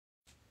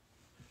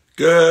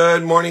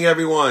Good morning,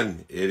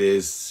 everyone. It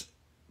is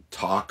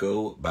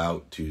Taco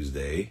Bout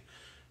Tuesday.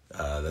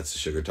 That's the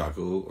Sugar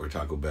Taco or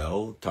Taco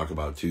Bell. Talk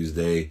About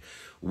Tuesday.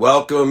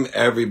 Welcome,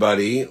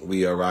 everybody.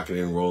 We are rocking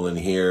and rolling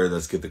here.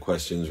 Let's get the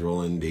questions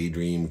rolling.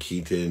 Daydream,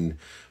 Keaton,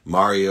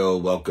 Mario.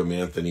 Welcome,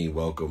 Anthony.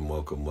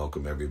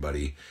 Welcome,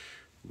 everybody.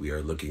 We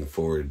are looking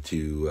forward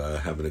to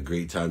having a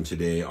great time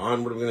today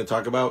on what I'm going to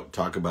talk about.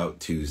 Talk About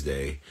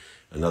Tuesday.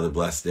 Another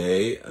blessed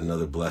day,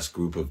 another blessed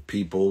group of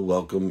people.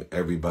 Welcome,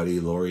 everybody.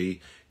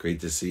 Laurie, great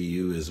to see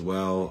you as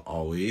well,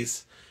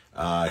 always.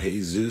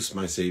 Hey, Zeus,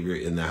 my savior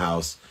in the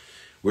house.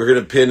 We're going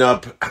to pin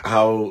up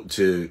how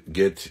to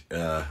get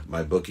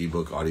my bookie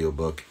book,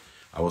 audiobook.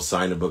 I will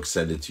sign a book,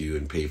 send it to you,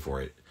 and pay for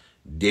it.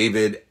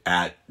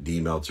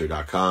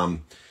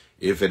 David@dmeltzer.com.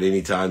 If at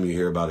any time you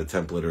hear about a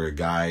template or a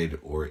guide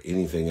or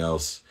anything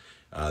else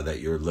that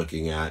you're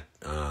looking at,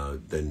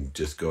 then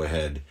just go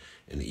ahead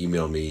and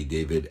email me,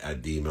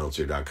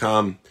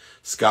 david@dmeltzer.com.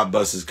 Scott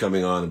Bus is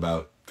coming on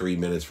about 3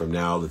 minutes from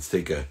now. Let's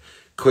take a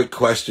quick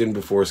question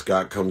before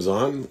Scott comes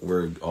on.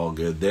 We're all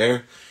good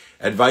there.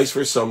 Advice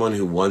for someone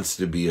who wants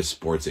to be a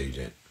sports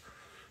agent.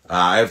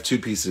 I have two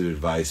pieces of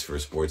advice for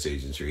sports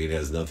agency. It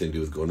has nothing to do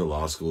with going to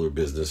law school or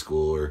business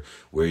school or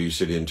where you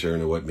should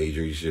intern or what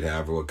major you should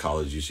have or what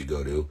college you should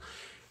go to.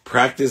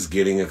 Practice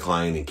getting a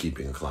client and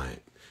keeping a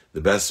client.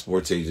 The best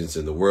sports agents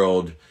in the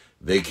world,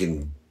 they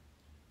can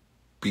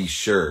be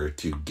sure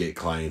to get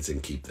clients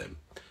and keep them.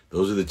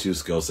 Those are the two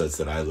skill sets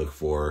that I look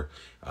for.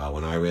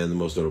 When I ran the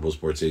most notable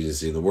sports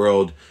agency in the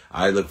world,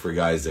 I look for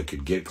guys that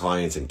could get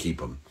clients and keep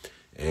them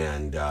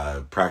and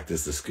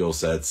practice the skill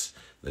sets,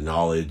 the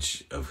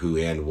knowledge of who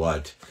and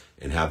what,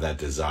 and have that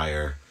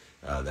desire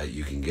that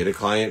you can get a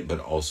client,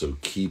 but also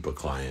keep a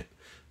client.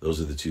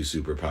 Those are the two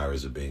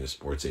superpowers of being a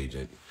sports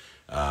agent.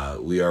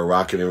 We are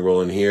rocking and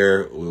rolling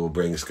here. We will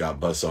bring Scott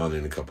Buss on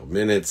in a couple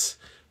minutes.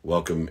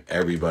 Welcome,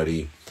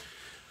 everybody.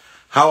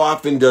 How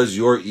often does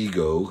your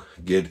ego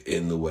get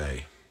in the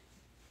way?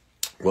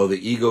 Well,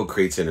 the ego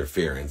creates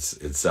interference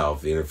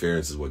itself. The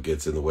interference is what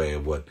gets in the way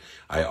of what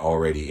I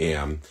already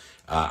am.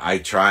 I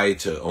try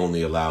to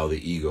only allow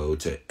the ego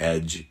to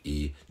edge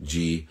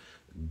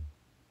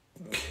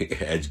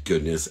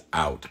goodness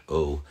out.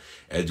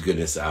 Edge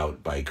goodness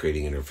out by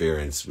creating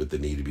interference with the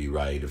need to be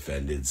right,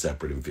 offended,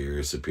 separate,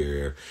 inferior,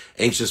 superior,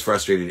 anxious,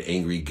 frustrated,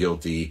 angry,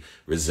 guilty,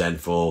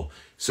 resentful.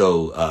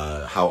 So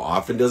how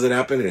often does it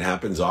happen? It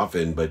happens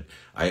often, but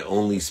I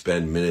only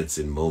spend minutes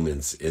and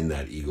moments in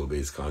that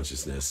ego-based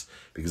consciousness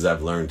because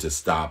I've learned to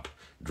stop,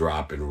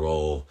 drop, and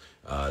roll.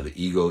 The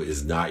ego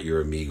is not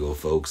your amigo,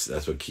 folks.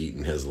 That's what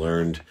Keaton has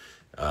learned.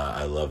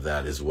 I love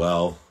that as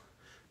well.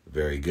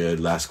 Very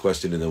good. Last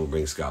question, and then we'll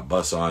bring Scott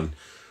Buss on.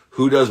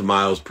 Who does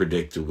Miles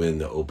predict to win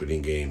the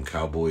opening game,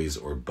 Cowboys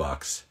or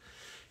Bucks?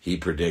 He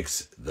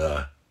predicts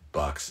the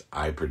Bucks.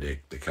 I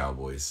predict the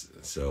Cowboys.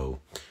 So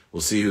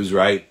we'll see who's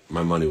right.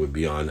 My money would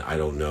be on, I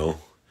don't know.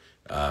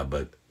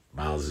 But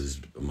Miles is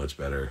much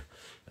better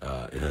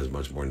and has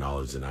much more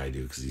knowledge than I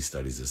do because he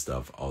studies this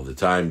stuff all the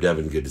time.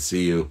 Devin, good to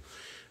see you.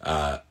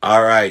 All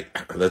right,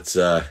 let's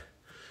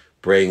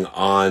bring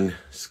on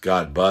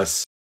Scott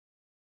Buss.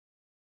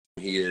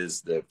 He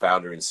is the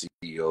founder and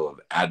CEO of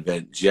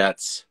Advent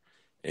Jets,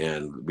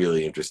 and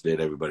really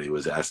interested. Everybody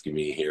was asking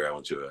me here. I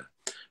went to a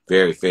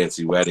very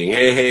fancy wedding.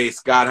 Hey,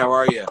 Scott, how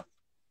are you?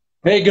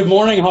 Hey, good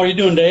morning. How are you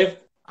doing, Dave?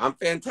 I'm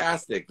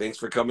fantastic. Thanks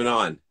for coming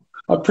on.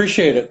 I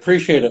appreciate it.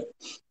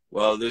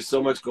 Well, there's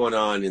so much going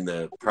on in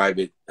the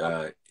private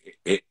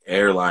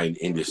airline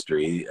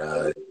industry,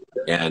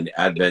 and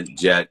Advent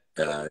Jet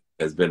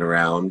has been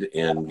around.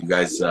 And you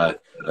guys, I'd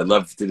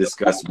love to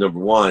discuss, number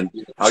one,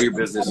 how your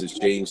business has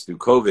changed through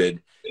COVID,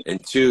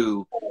 and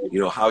two,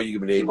 how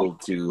you've been able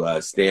to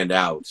stand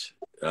out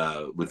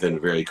within a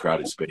very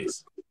crowded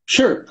space.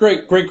 Sure.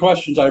 Great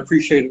questions. I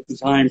appreciate it, the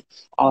time.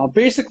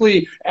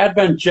 Basically,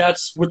 Advent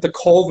Jets, with the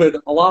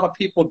COVID, a lot of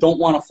people don't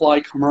want to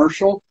fly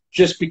commercial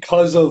just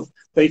because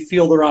they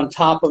feel they're on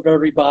top of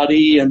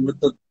everybody, and with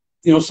the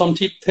some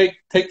people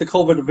take the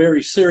COVID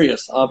very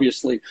serious,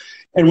 obviously.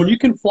 And when you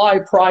can fly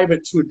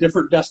private to a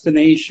different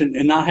destination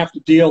and not have to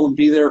deal and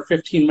be there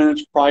 15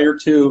 minutes prior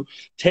to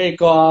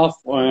takeoff,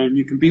 and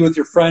you can be with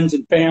your friends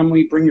and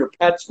family, bring your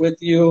pets with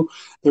you,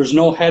 there's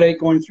no headache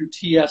going through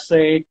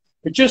TSA.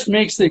 It just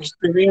makes the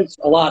experience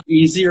a lot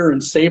easier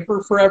and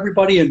safer for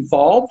everybody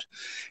involved.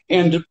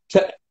 And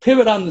to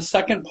pivot on the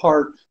second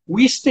part,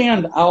 we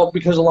stand out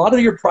because a lot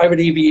of your private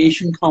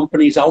aviation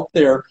companies out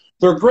there,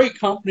 they're great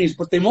companies,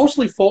 but they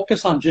mostly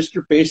focus on just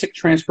your basic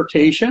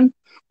transportation,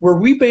 where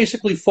we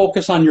basically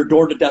focus on your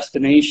door to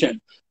destination.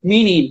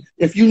 Meaning,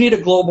 if you need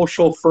a global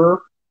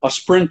chauffeur, a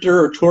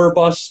sprinter, a tour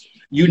bus,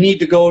 you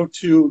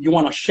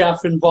want a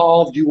chef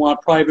involved, you want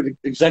private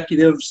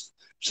executives,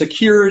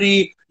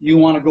 security, you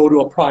want to go to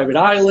a private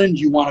island,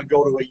 you want to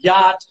go to a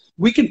yacht,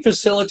 we can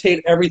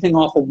facilitate everything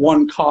off of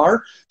one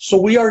car.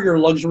 So we are your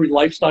luxury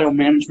lifestyle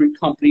management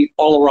company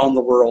all around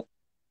the world.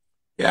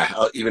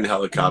 Yeah, even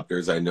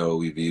helicopters, I know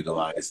we've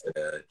utilized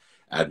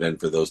Advent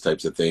for those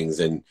types of things.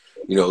 And,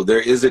 there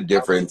is a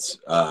difference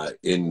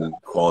in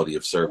quality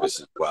of service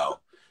as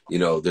well. you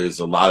know, there's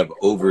a lot of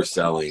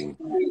overselling,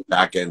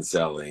 back end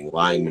selling,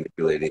 line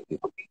manipulating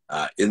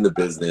in the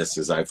business,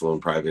 as I've flown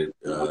private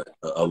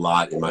a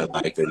lot in my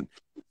life. And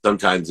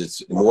sometimes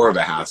it's more of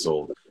a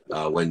hassle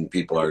when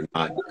people are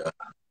not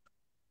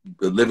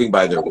living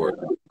by their word,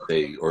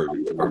 or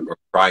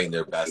trying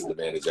their best to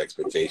manage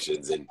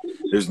expectations. And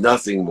there's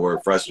nothing more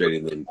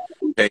frustrating than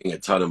paying a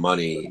ton of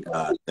money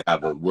to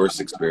have a worse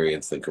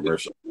experience than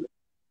commercial.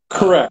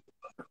 Correct.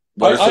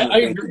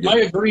 I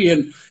agree,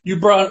 and you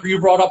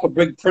brought up a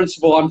big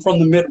principle. I'm from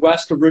the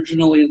Midwest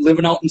originally,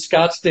 living out in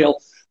Scottsdale.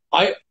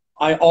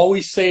 I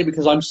always say,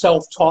 because I'm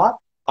self-taught,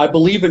 I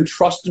believe in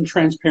trust and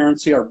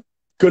transparency are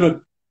going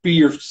to be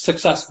your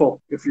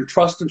successful if you're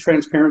trust and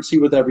transparency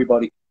with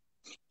everybody.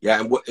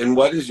 Yeah, and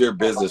what is your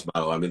business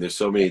model? I mean, there's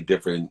so many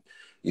different,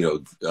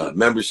 you know,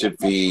 membership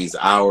fees,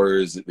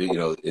 hours, you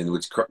know, in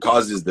which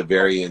causes the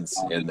variance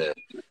and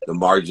the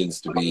margins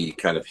to be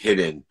kind of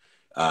hidden.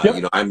 Yep.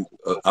 You know,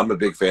 I'm a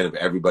big fan of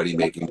everybody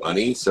making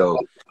money, so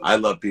I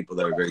love people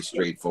that are very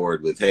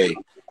straightforward with, hey,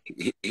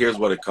 here's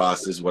what it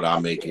costs, this is what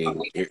I'm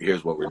making,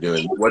 here's what we're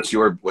doing. What's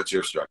your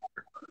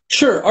structure?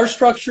 Sure. Our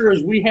structure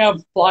is we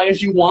have fly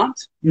as you want,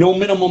 no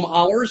minimum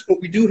hours, but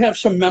we do have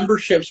some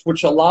memberships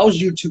which allows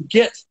you to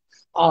get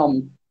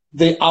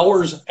the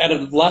hours at a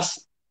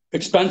less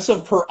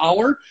expensive per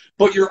hour,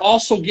 but you're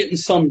also getting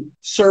some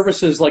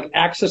services like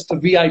access to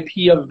VIP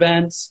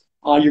events.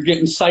 You're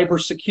getting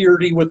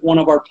cybersecurity with one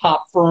of our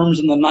top firms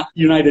in the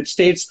United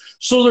States.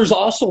 So there's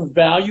also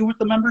value with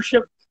the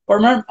membership. Our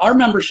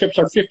memberships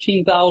are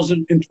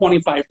 $15,000 and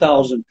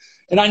 $25,000.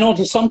 And I know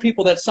to some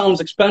people that sounds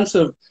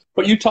expensive,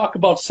 but you talk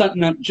about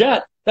Sentiment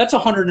Jet, that's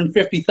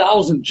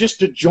 $150,000 just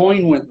to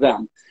join with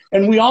them.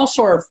 And we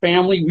also are a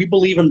family. We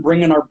believe in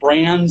bringing our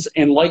brands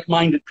and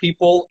like-minded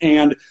people.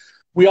 And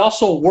we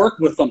also work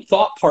with them,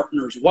 thought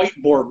partners,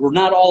 whiteboard. We're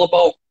not all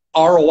about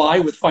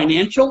ROI with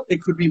financial.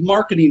 It could be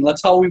marketing.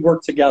 That's how we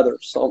work together.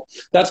 So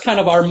that's kind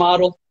of our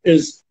model,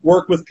 is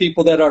work with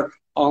people that are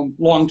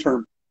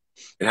long-term.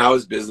 And how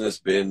has business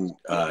been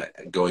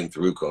going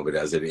through COVID?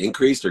 Has it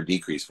increased or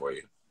decreased for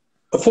you?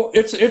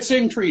 It's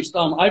increased.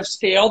 I've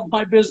scaled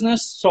my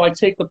business, so I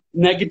take the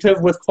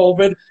negative with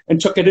COVID and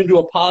took it into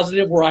a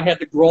positive where I had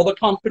to grow the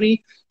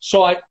company.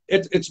 So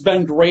it's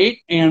been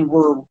great, and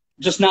we're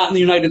just not in the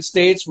United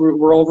States.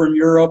 We're over in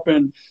Europe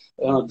and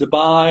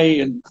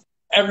Dubai and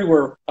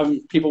everywhere.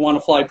 People want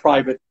to fly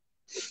private.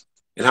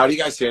 And how do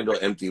you guys handle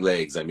empty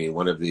legs? I mean,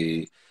 one of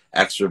the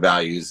extra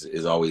values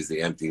is always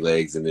the empty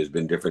legs, and there's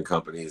been different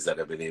companies that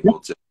have been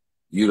able to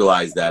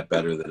utilize that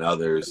better than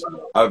others.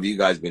 How have you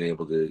guys been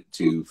able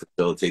to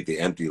facilitate the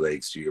empty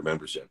legs to your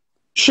membership?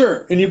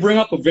 Sure, and you bring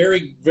up a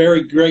very,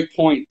 very great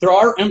point. There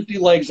are empty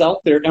legs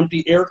out there,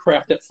 empty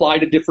aircraft that fly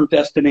to different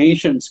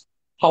destinations.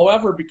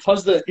 However,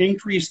 because of the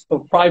increase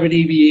of private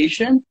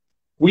aviation,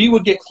 we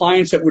would get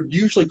clients that would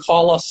usually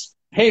call us,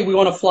 hey, we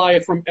want to fly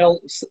from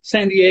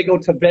San Diego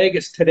to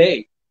Vegas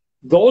today.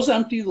 Those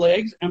empty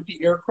legs,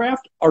 empty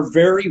aircraft are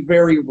very,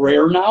 very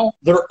rare now.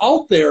 They're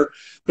out there,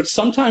 but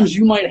sometimes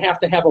you might have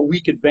to have a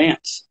week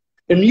advance.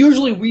 And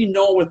usually we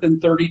know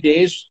within 30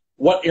 days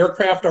what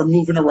aircraft are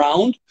moving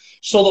around.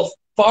 So the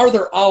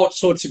farther out,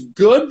 so it's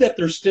good that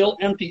there's still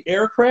empty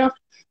aircraft,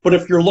 but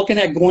if you're looking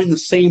at going the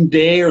same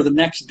day or the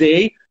next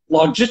day,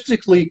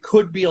 logistically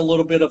could be a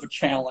little bit of a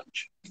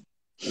challenge.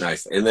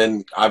 Nice. And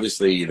then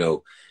obviously, you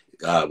know,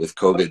 with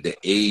COVID, the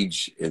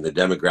age and the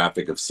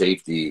demographic of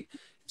safety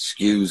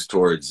skews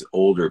towards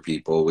older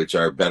people, which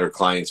are better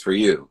clients for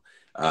you.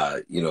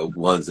 You know,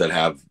 ones that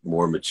have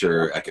more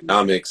mature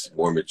economics,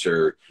 more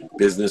mature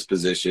business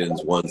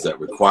positions, ones that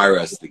require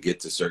us to get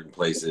to certain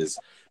places,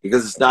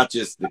 because it's not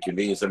just the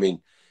convenience. I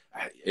mean,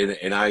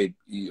 and I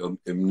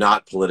am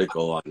not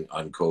political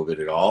on COVID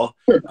at all,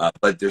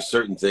 but there's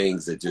certain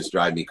things that just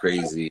drive me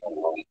crazy,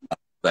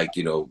 like,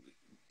 you know,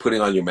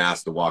 putting on your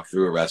mask to walk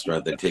through a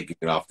restaurant, then taking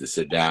it off to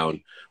sit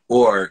down,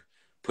 or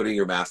putting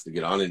your mask to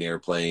get on an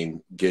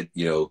airplane, get,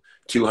 you know,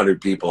 200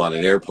 people on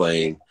an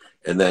airplane,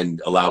 and then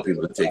allow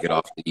people to take it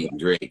off to eat and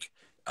drink,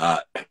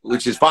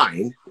 which is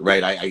fine,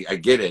 right? I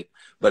get it,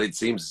 but it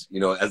seems, you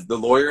know, as the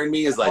lawyer in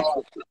me is like,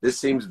 this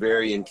seems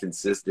very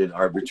inconsistent,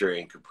 arbitrary,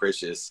 and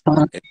capricious,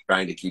 and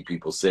trying to keep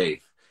people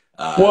safe.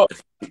 Well,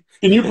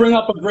 and you bring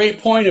up a great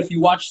point. If you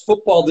watch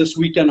football this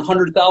weekend,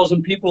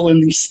 100,000 people in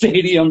these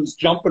stadiums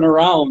jumping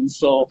around.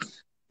 So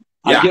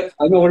yeah.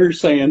 I know what you're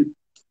saying.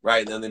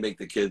 Right, and then they make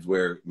the kids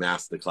wear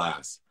masks to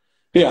class.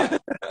 Yeah,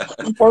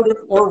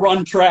 or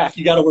run track.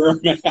 You got to wear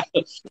a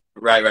mask.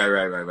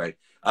 Right.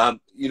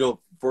 You know,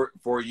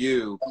 for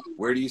you,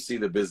 where do you see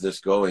the business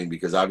going?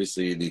 Because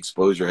obviously the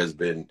exposure has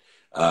been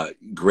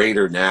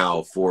greater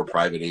now for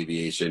private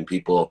aviation.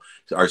 People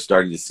are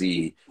starting to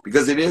see,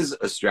 because it is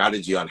a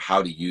strategy on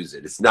how to use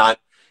it. It's not,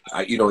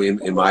 you know,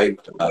 in my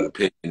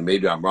opinion,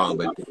 maybe I'm wrong,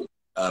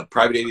 but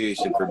private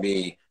aviation for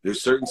me,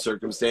 there's certain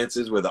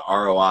circumstances where the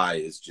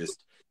ROI is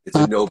just, it's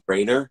a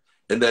no-brainer.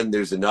 And then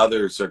there's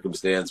another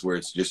circumstance where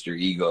it's just your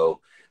ego,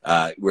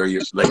 where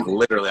you're like,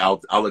 literally,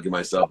 I'll look at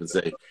myself and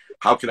say,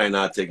 how can I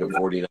not take a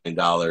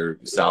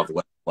 $49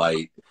 Southwest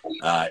flight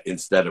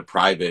instead of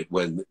private,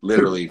 when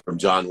literally from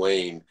John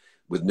Wayne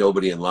with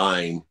nobody in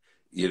line,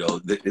 you know,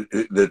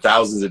 the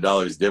thousands of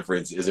dollars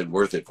difference isn't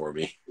worth it for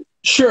me.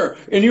 Sure.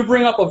 And you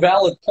bring up a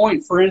valid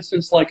point. For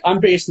instance, like I'm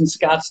based in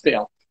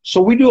Scottsdale.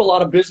 So we do a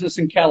lot of business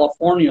in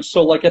California.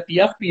 So like at the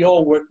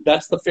FBO, where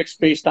that's the fixed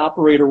based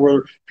operator,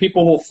 where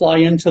people will fly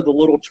into the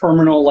little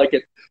terminal like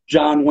at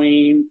John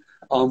Wayne,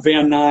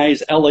 Van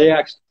Nuys,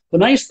 LAX. The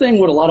nice thing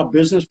what a lot of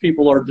business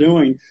people are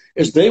doing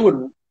is they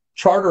would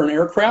charter an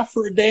aircraft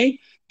for a day,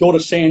 go to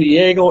San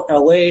Diego,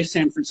 LA,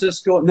 San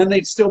Francisco, and then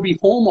they'd still be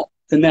home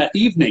in that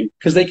evening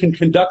because they can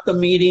conduct the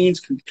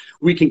meetings.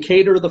 We can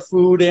cater the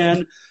food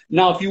in.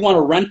 Now, if you want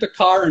to rent a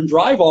car and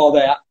drive all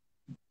that,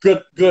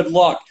 good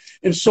luck.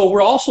 And so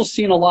we're also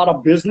seeing a lot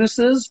of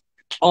businesses,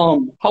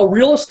 how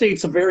real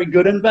estate's a very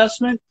good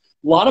investment.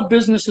 A lot of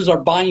businesses are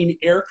buying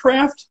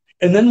aircraft,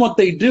 and then what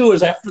they do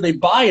is after they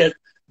buy it,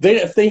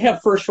 if they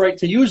have first right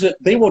to use it,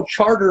 they will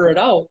charter it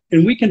out,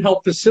 and we can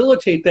help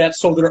facilitate that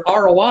so their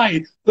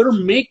ROI, they're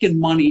making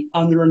money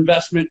on their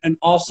investment and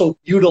also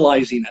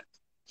utilizing it.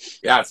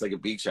 Yeah, it's like a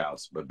beach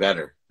house, but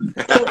better.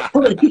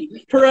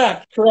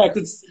 Correct.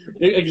 It's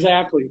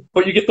exactly.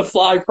 But you get to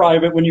fly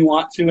private when you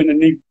want to, and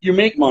then you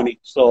make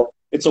money. So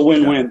it's a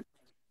win-win.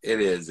 Yeah,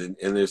 it is, and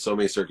there's so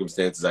many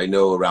circumstances. I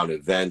know around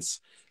events,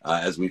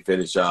 as we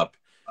finish up,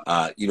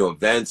 you know,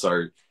 events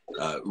are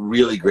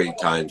really great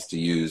times to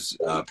use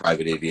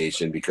private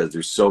aviation because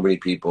there's so many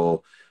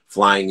people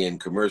flying in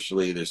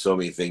commercially. There's so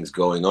many things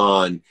going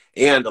on,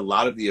 and a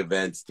lot of the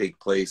events take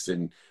place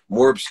in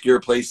more obscure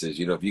places.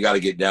 You know, if you got to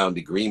get down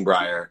to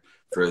Greenbrier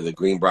for the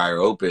Greenbrier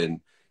Open,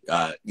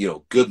 you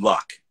know, good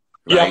luck,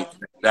 right?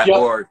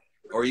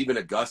 Or even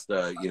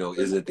Augusta, you know,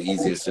 isn't the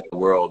easiest in the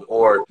world.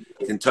 Or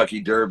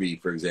Kentucky Derby,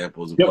 for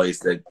example, is a place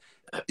that,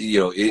 you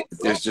know,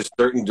 there's just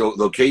certain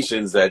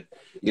locations that,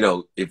 you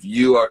know, if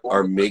you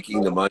are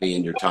making the money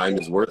and your time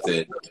is worth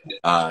it,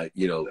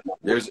 you know,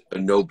 there's a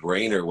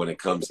no-brainer when it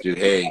comes to,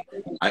 hey,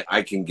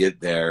 I can get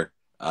there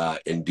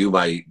and do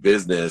my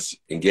business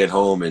and get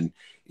home. And,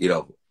 you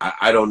know,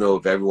 I don't know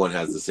if everyone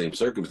has the same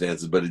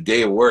circumstances, but a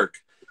day of work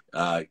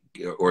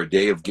or a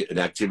day of an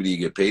activity you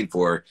get paid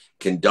for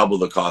can double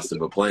the cost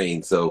of a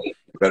plane. So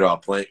you're better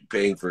off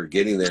paying for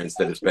getting there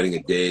instead of spending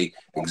a day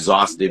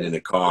exhausted in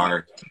a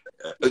car,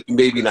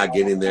 maybe not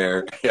getting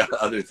there,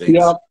 other things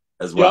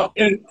as well.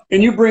 Yeah.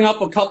 And you bring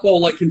up a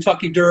couple like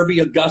Kentucky Derby,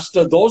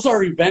 Augusta. Those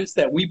are events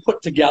that we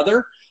put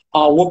together.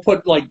 We'll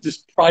put like this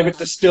private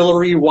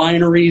distillery,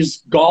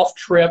 wineries, golf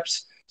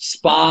trips,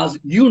 spas,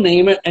 you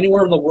name it,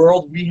 anywhere in the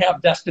world. We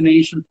have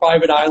destination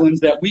private islands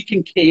that we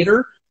can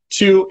cater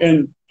to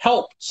and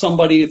help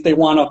somebody if they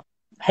want to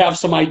have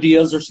some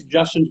ideas or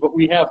suggestions. But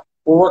we're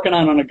working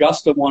on an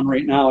Augusta one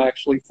right now,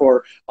 actually,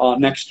 for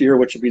next year,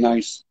 which would be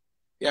nice.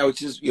 Yeah,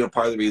 which is, you know,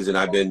 part of the reason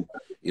I've been,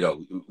 you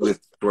know, with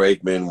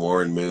Brakeman,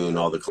 Warren Moon,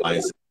 all the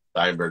clients at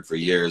Steinberg for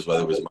years,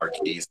 whether it was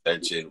Marquis,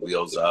 Ascension,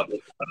 Wheels Up,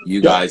 you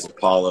guys,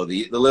 Apollo,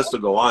 the list will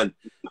go on.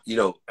 You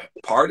know,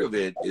 part of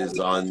it is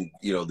on,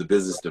 you know, the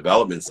business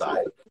development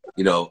side.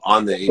 You know,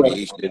 on the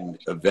aviation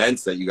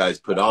events that you guys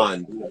put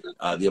on,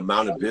 the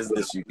amount of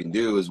business you can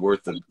do is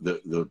worth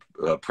the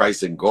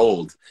price in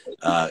gold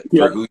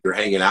for who you're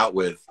hanging out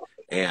with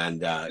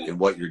and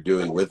what you're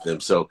doing with them.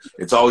 So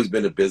it's always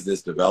been a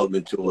business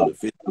development tool, an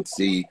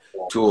efficiency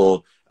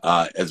tool,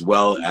 as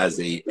well as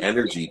a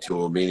energy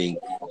tool, meaning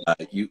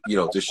you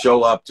know, to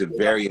show up to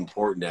very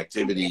important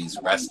activities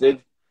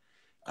rested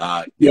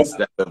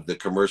instead of the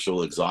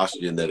commercial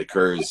exhaustion that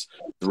occurs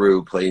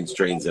through planes,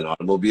 trains, and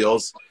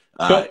automobiles.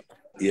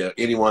 You know,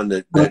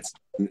 anyone that's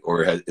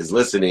or is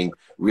listening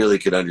really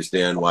could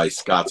understand why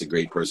Scott's a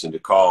great person to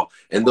call.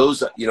 And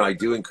those, you know, I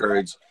do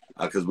encourage,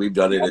 because we've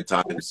done it at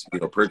times, you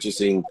know,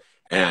 purchasing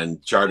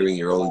and chartering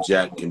your own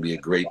jet can be a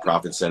great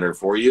profit center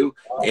for you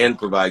and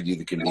provide you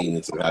the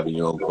convenience of having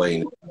your own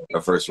plane,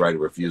 a first right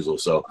of refusal.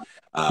 So,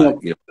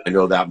 you know, I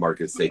know that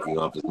market's taking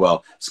off as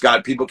well.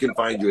 Scott, people can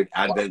find you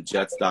at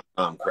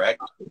adventjets.com,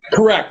 correct?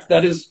 Correct.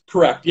 That is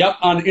correct. Yep.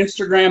 On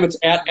Instagram, it's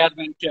at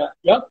adventjet.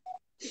 Yep.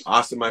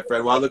 Awesome, my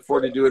friend. Well, I look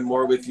forward to doing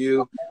more with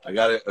you. I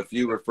got a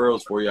few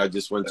referrals for you. I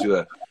just went to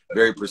a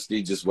very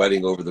prestigious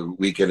wedding over the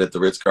weekend at the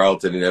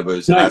Ritz-Carlton, and everybody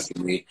was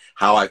asking me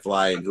how I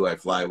fly and who I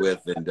fly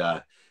with. And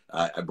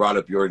I brought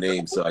up your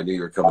name, so I knew you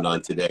were coming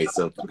on today.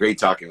 So great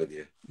talking with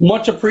you.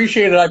 Much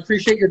appreciated. I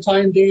appreciate your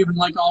time, Dave, and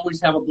like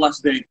always, have a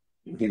blessed day.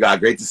 You got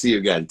great to see you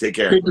again. Take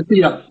care. Great to see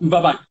you.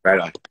 Bye-bye.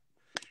 Right on.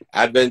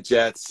 Advent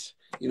Jets,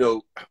 you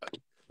know,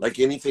 like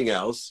anything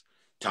else,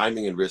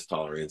 timing and risk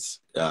tolerance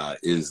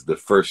is the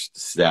first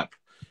step,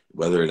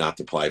 whether or not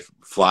to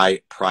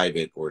fly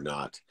private or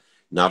not.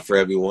 Not for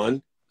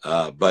everyone,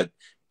 but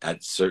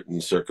at certain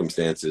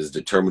circumstances,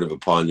 determinative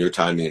upon your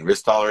timing and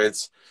risk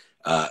tolerance,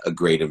 a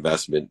great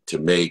investment to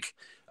make.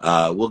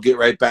 We'll get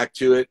right back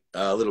to it.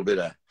 A little bit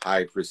of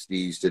high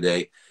prestige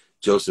today.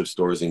 Joseph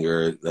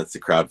Storzinger, that's the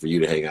crowd for you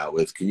to hang out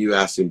with. Can you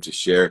ask him to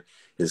share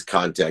his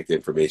contact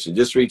information?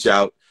 Just reach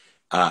out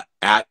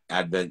at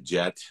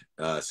AdventJet,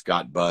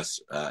 Scott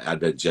Buss,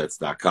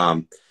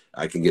 adventjets.com.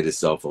 I can get his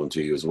cell phone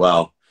to you as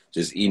well.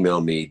 just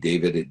email me,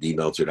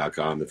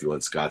 david@dmeltzer.com, if you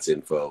want Scott's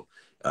info.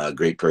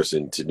 Great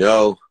person to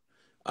know.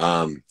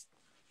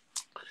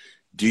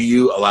 Do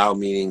you allow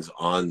meetings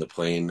on the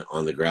plane,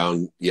 on the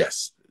ground?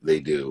 Yes, they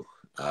do.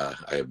 I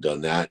have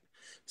done that.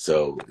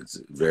 So it's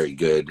very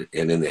good.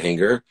 And in the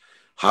hangar,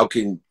 how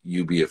can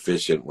you be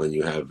efficient when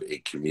you have a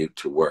commute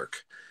to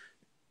work?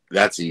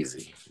 That's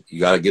easy. You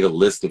got to get a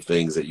list of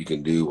things that you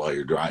can do while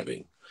you're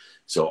driving.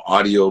 So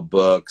audio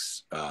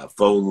books,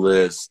 phone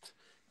list,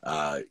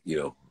 you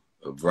know,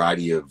 a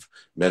variety of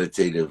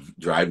meditative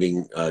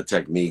driving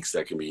techniques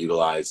that can be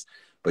utilized.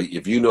 But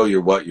if you know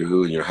your what, your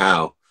who, and your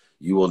how,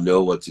 you will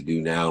know what to do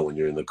now when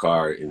you're in the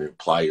car and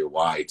apply your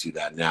why to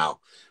that now.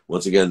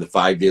 Once again, the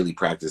 5 daily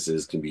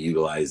practices can be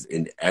utilized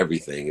in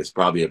everything. It's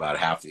probably about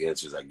half the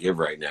answers I give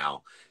right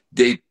now.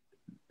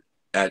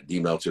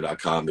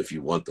 Dave@dmeltzer.com if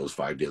you want those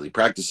 5 daily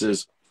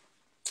practices.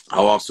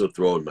 I'll also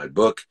throw in my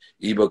book,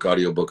 ebook,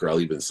 audiobook, or I'll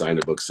even sign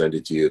a book, send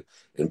it to you,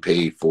 and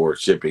pay for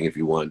shipping if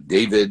you want.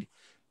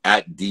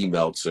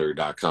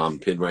 David@dmeltzer.com,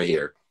 pin right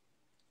here.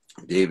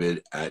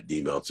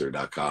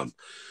 David@dmeltzer.com.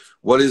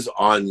 What is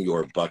on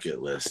your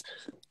bucket list?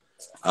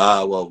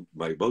 Well,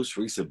 my most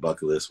recent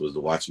bucket list was to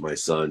watch my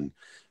son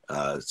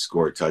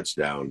score a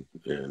touchdown,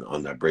 and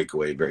on that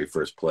breakaway, very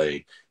first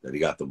play that he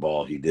got the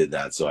ball, he did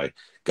that. So I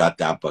got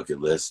that bucket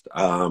list.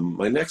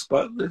 My next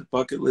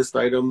bucket list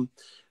item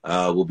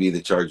will be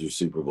the Chargers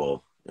Super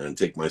Bowl, and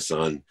take my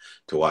son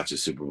to watch a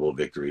Super Bowl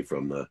victory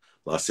from the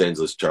Los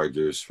Angeles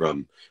Chargers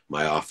from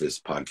my office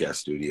podcast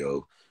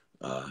studio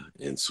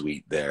and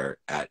suite there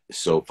at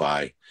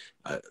SoFi.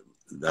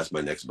 That's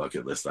my next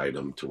bucket list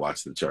item, to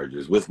watch the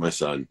Chargers with my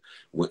son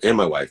and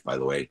my wife, by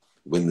the way,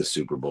 win the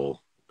Super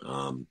Bowl.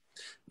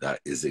 That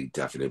is a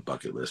definite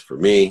bucket list for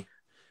me.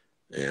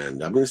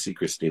 And I'm going to see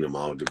Christina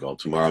Maldigal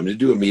tomorrow. I'm going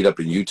to do a meetup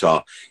in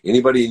Utah.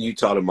 Anybody in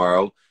Utah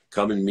tomorrow,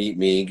 come and meet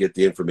me, get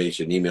the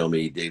information, email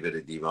me,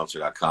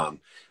 david@dmeltzer.com.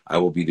 I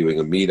will be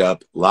doing a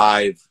meetup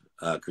live.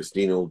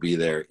 Christina will be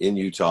there in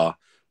Utah.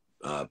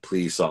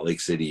 Please, Salt Lake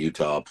City,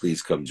 Utah,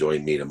 please come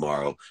join me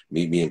tomorrow.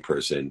 Meet me in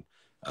person.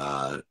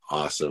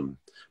 Awesome.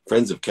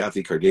 Friends of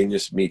Kathy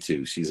Cardenas, me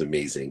too. She's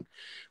amazing.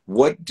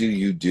 What do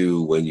you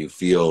do when you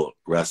feel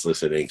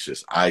restless and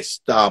anxious? I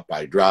stop,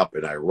 I drop,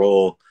 and I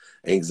roll.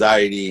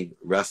 Anxiety,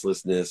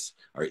 restlessness,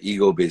 our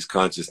ego-based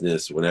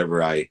consciousness,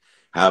 whenever I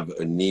have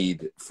a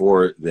need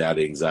for that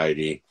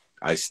anxiety,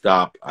 I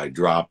stop, I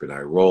drop, and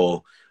I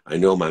roll. I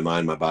know my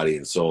mind, my body,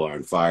 and soul are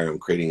on fire. I'm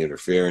creating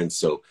interference.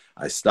 So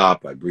I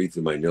stop, I breathe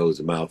through my nose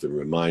and mouth and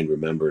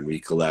remember, and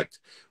recollect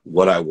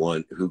what I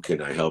want, who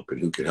can I help, and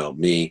who can help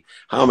me,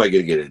 how am I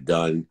going to get it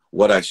done,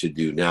 what I should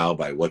do now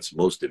by what's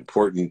most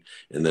important,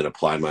 and then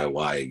apply my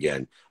why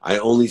again. I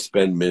only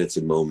spend minutes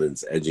and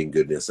moments edging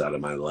goodness out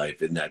of my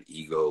life in that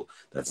ego.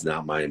 That's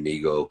not my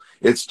amigo.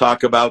 It's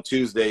Talk About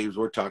Tuesdays.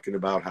 We're talking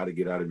about how to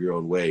get out of your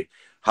own way,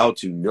 how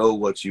to know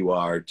what you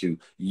are, to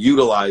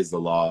utilize the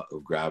law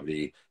of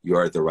gravity. You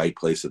are at the right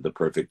place at the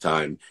perfect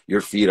time.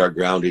 Your feet are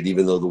grounded,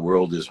 even though the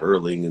world is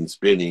hurling and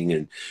spinning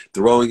and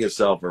throwing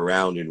itself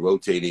around and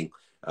rotating.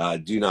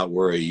 Do not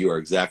worry. You are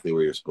exactly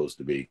where you're supposed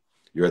to be.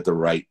 You're at the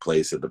right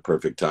place at the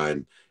perfect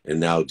time. And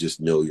now just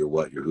know your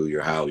what, your who,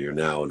 your how, your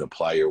now, and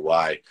apply your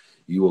why.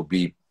 You will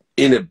be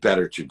in a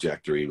better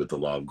trajectory with the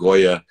law of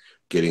Goya,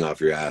 getting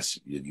off your ass.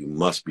 You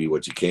must be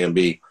what you can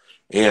be.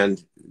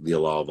 And the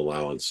law of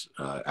allowance,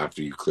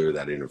 after you clear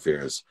that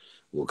interference,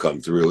 will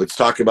come through. Let's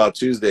talk about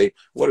Tuesday.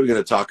 What are we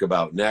going to talk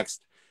about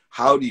next?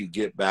 How do you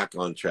get back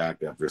on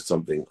track after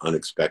something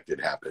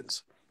unexpected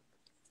happens?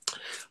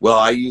 Well,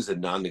 I use a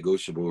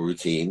non-negotiable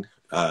routine,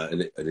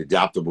 an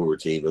adaptable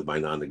routine with my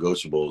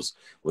non-negotiables.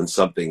 When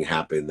something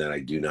happened that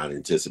I do not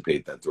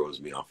anticipate that throws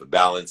me off of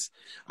balance,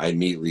 I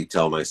immediately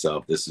tell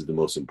myself this is the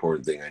most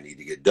important thing I need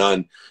to get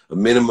done. A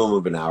minimum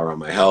of an hour on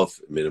my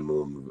health, a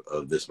minimum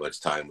of this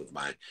much time with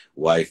my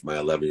wife, my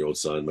 11-year-old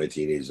son, my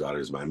teenage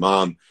daughters, my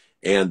mom.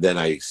 And then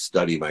I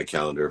study my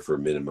calendar for a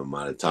minimum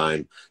amount of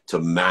time to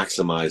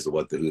maximize the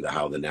what, the who, the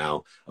how, the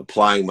now,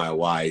 applying my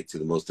why to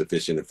the most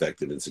efficient,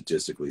 effective, and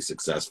statistically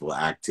successful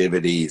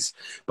activities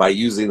by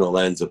using the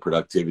lens of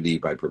productivity,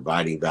 by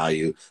providing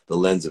value, the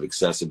lens of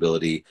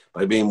accessibility,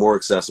 by being more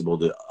accessible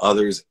to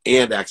others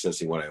and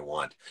accessing what I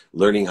want,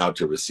 learning how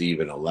to receive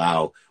and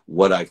allow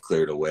what I've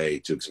cleared away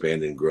to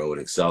expand and grow and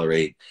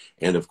accelerate.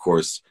 And of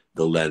course,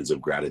 the lens of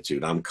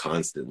gratitude. I'm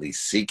constantly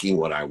seeking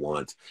what I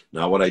want,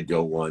 not what I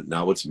don't want,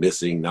 not what's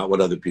missing, not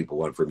what other people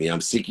want from me. I'm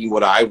seeking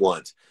what I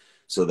want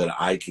so that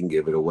I can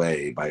give it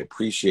away by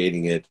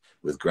appreciating it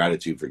with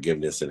gratitude,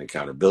 forgiveness, and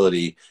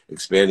accountability,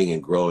 expanding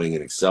and growing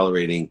and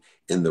accelerating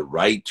in the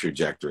right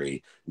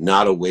trajectory,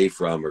 not away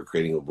from or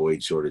creating a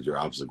void, shortage, or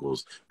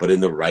obstacles, but in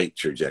the right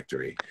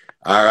trajectory.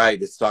 All right,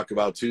 let's talk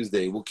about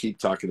Tuesday. We'll keep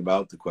talking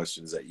about the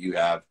questions that you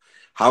have.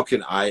 How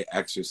can I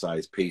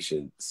exercise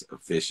patience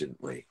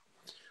efficiently?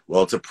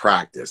 Well, it's a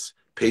practice.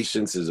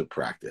 Patience is a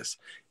practice,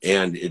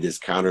 and it is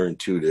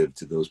counterintuitive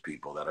to those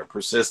people that are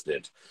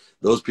persistent.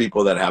 Those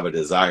people that have a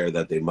desire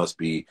that they must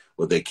be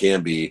what they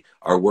can be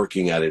are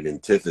working at an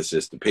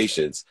antithesis to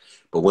patience.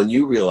 But when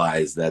you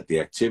realize that the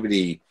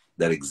activity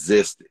that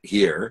exists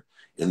here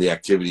in the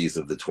activities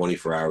of the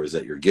 24 hours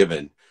that you're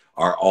given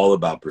are all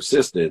about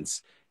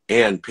persistence,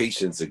 and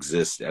patience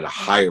exists at a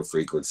higher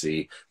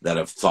frequency, that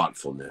of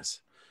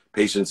thoughtfulness.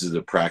 Patience is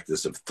a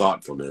practice of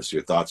thoughtfulness.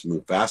 Your thoughts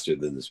move faster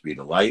than the speed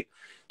of light.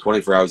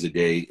 24 hours a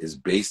day is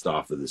based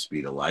off of the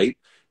speed of light.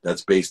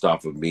 That's based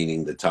off of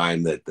meaning the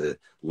time that the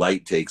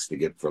light takes to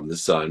get from the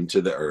sun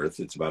to the earth.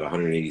 It's about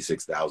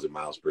 186,000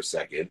 miles per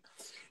second.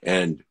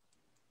 And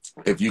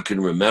if you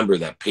can remember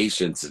that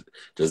patience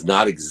does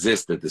not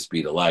exist at the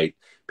speed of light,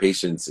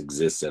 patience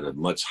exists at a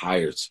much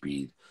higher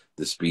speed,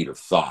 the speed of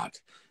thought.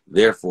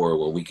 Therefore,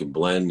 when we can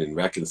blend and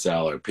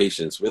reconcile our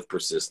patience with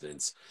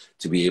persistence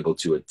to be able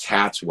to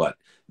attach what?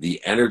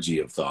 The energy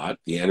of thought,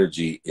 the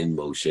energy in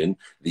motion,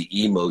 the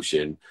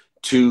emotion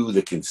to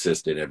the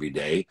consistent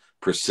everyday,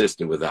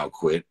 persistent without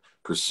quit,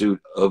 pursuit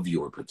of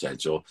your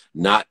potential,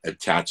 not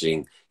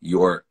attaching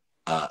your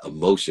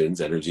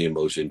emotions, energy,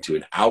 emotion to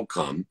an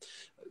outcome.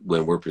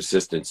 When we're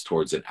persistent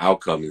towards an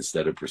outcome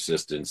instead of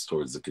persistence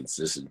towards the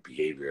consistent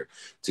behavior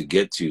to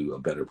get to a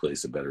better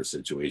place, a better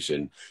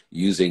situation,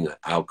 using an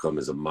outcome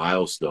as a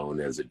milestone,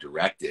 as a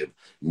directive,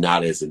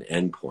 not as an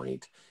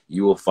endpoint,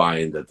 you will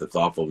find that the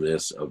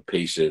thoughtfulness of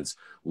patience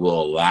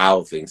will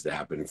allow things to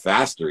happen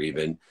faster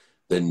even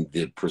than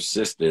the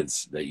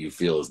persistence that you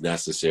feel is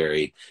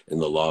necessary, and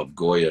the law of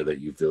Goya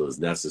that you feel is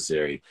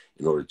necessary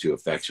in order to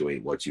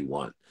effectuate what you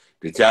want.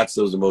 Detach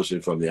those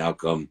emotions from the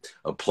outcome,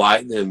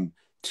 apply them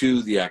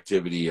to the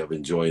activity of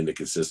enjoying the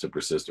consistent,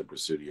 persistent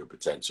pursuit of your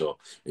potential,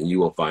 and you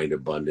will find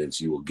abundance.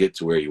 You will get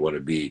to where you want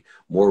to be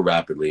more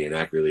rapidly and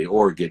accurately,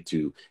 or get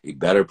to a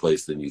better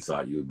place than you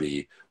thought you would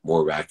be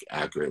more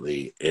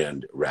accurately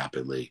and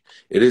rapidly.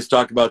 It is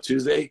Talk About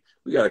Tuesday.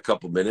 We got a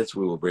couple minutes.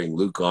 We will bring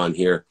Luke on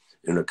here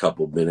in a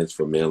couple minutes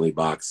from Manly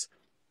Box,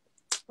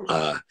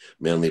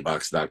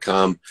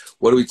 manlybox.com.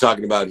 What are we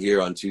talking about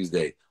here on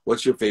Tuesday?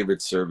 What's your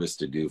favorite service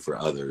to do for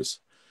others?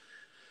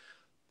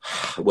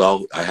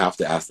 Well, I have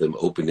to ask them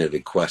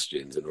open-ended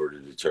questions in order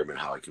to determine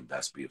how I can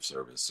best be of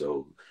service.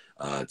 So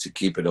to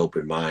keep an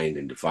open mind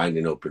and to find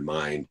an open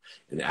mind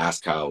and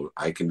ask how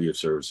I can be of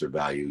service or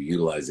value,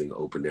 utilizing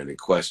open-ended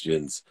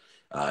questions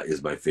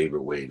is my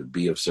favorite way to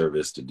be of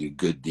service, to do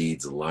good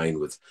deeds aligned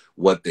with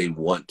what they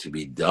want to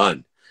be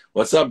done.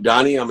 What's up,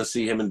 Donnie? I'm going to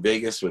see him in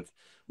Vegas with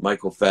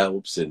Michael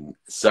Phelps and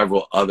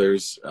several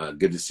others.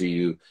 Good to see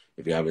you.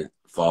 If you haven't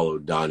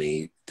followed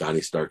Donnie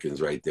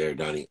Starkins right there,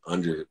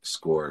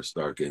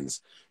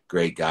 Donnie_Starkins.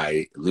 Great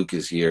guy. Luke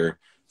is here.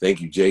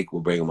 Thank you, Jake.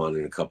 We'll bring him on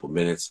in a couple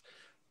minutes.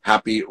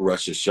 Happy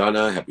Rosh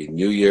Hashanah. Happy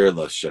New Year.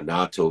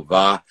 Lashana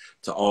Tova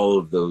to all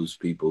of those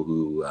people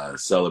who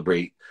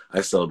celebrate.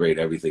 I celebrate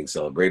everything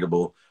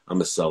celebratable. I'm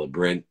a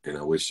celebrant, and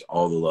I wish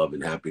all the love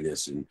and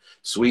happiness and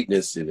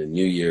sweetness in a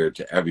new year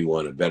to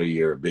everyone. A better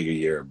year, a bigger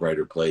year, a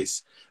brighter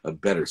place, a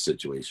better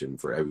situation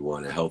for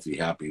everyone, a healthy,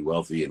 happy,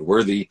 wealthy, and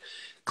worthy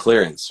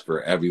clearance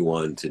for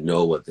everyone to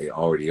know what they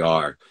already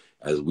are,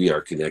 as we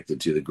are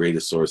connected to the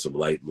greatest source of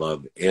light,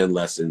 love, and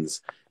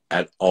lessons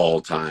at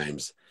all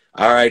times.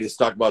 All right, let's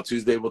Talk About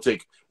Tuesday. We'll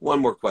take one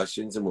more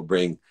questions, and we'll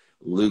bring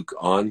Luke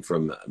on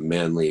from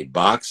Manly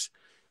Box.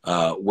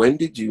 When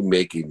did you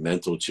make a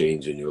mental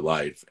change in your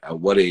life? At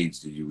what age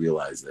did you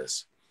realize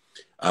this?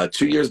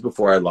 2 years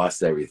before I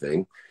lost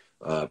everything,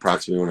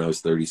 approximately when I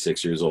was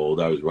 36 years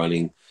old, I was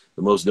running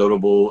the most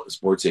notable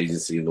sports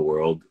agency in the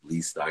world,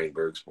 Lee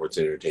Steinberg Sports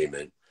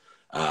Entertainment.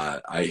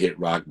 I hit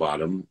rock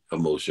bottom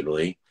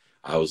emotionally.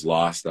 I was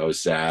lost. I was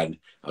sad.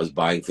 I was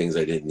buying things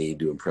I didn't need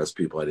to impress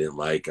people I didn't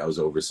like. I was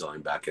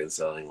overselling, back-end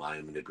selling,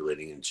 lying,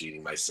 manipulating, and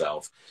cheating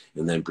myself,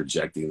 and then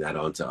projecting that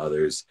onto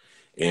others.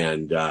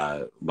 And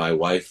my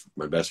wife,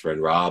 my best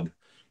friend Rob,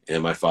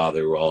 and my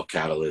father were all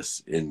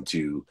catalysts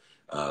into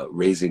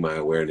raising my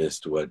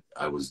awareness to what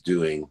I was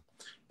doing.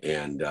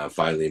 And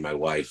finally, my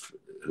wife,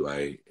 who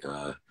I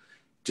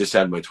just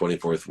had my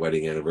 24th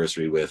wedding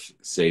anniversary with,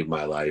 saved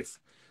my life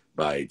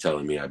by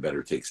telling me I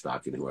better take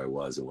stock in who I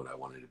was and what I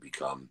wanted to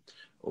become,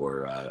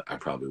 or I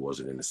probably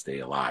wasn't going to stay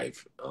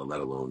alive, let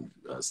alone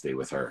stay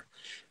with her.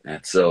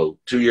 And so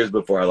 2 years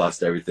before I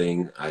lost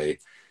everything, I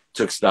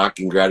took stock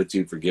in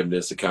gratitude,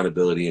 forgiveness,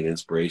 accountability, and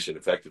inspiration.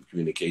 Effective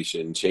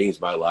communication changed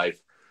my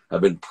life.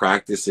 I've been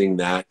practicing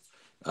that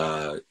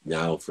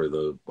now for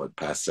the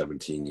past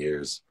 17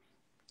 years,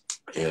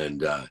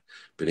 and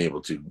been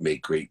able to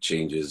make great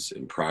changes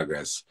and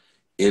progress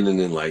in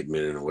an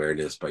enlightenment and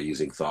awareness by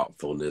using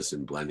thoughtfulness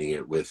and blending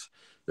it with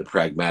the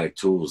pragmatic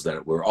tools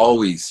that were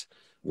always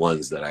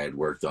ones that I had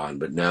worked on,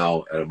 but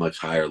now at a much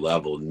higher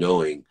level,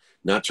 knowing,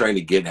 not trying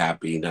to get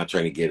happy, not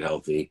trying to get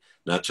healthy,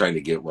 not trying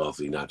to get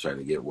wealthy, not trying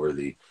to get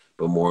worthy,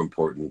 but more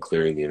important,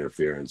 clearing the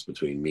interference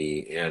between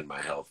me and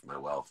my health, my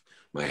wealth,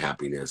 my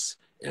happiness,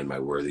 and my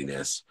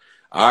worthiness.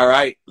 All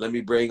right, let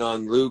me bring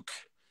on Luke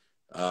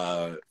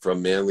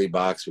from Manly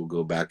Box. We'll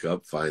go back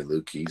up, find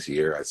Luke. He's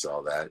here. I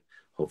saw that.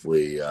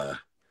 Hopefully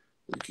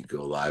we could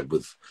go live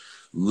with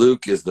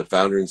Luke. Is the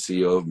founder and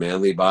CEO of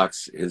Manly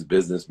Box. His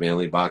business,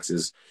 Manly Box,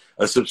 is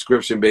a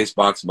subscription-based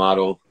box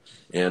model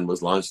and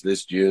was launched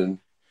this June.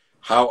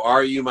 How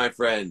are you, my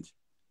friend?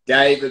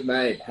 David,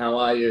 mate, how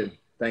are you?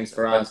 Thanks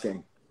for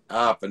asking.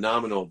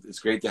 Phenomenal. It's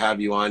great to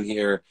have you on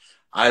here.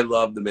 I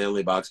love the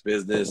Manly Box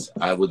business.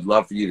 I would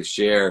love for you to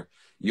share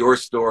your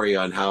story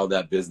on how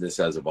that business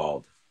has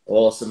evolved.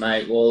 Awesome,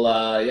 mate.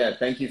 Well, yeah,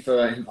 thank you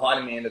for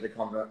inviting me into the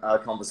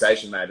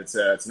conversation, mate. It's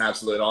an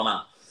absolute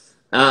honor.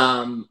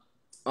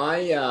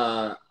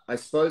 I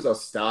suppose I'll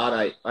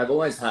start. I've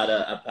always had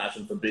a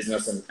passion for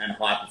business and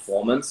high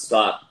performance,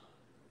 but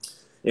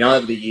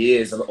over the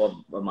years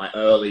of my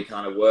early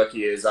kind of work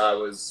years, I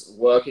was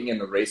working in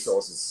the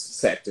resources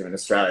sector in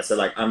Australia. So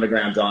like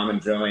underground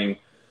diamond drilling,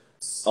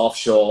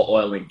 offshore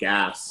oil and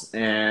gas.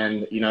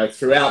 And,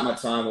 throughout my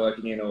time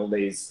working in all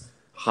these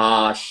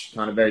harsh,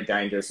 kind of very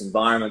dangerous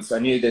environments, I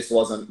knew this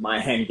wasn't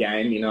my end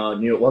game. I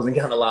knew it wasn't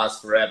going to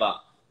last forever.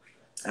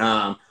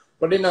 But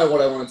I didn't know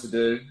what I wanted to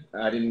do.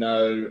 I didn't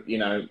know,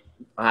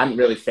 I hadn't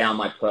really found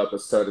my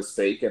purpose, so to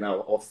speak,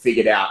 or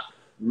figured out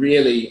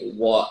really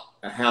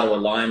how to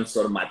align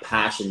sort of my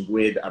passion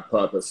with a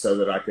purpose so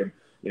that I could,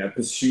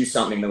 pursue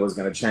something that was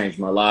going to change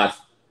my life.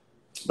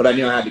 But I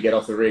knew I had to get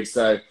off the rig.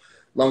 So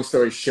long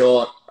story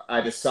short, I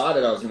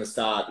decided I was going to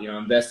start,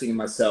 investing in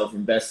myself,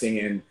 investing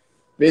in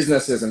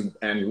businesses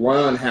and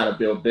learn how to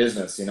build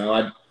business.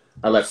 I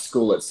left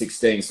school at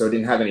 16, so I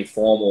didn't have any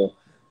formal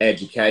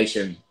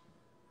education.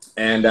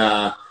 And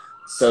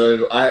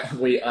so I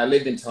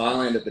lived in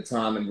Thailand at the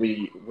time, and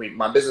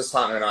my business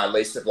partner and I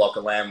leased a block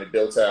of land. We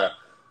built a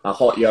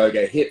hot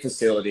yoga HIIT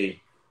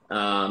facility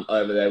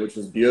over there, which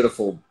was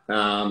beautiful.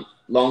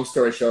 Long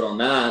story short on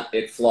that,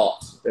 it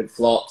flopped.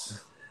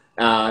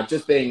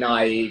 Just being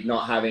naive,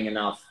 not having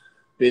enough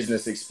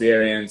business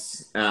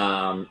experience,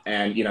 and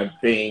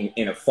being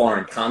in a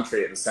foreign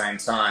country at the same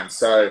time.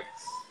 So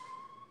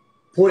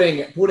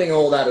putting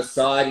all that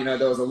aside,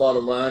 there was a lot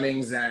of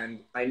learnings, and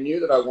I knew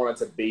that I wanted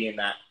to be in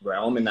that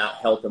realm, in that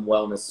health and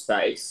wellness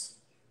space.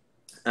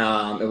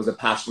 It was a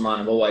passion of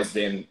mine. I've always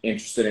been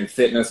interested in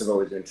fitness. I've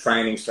always been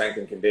training, strength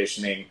and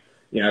conditioning,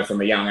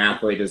 from a young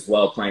athlete as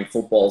well, playing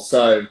football.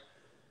 So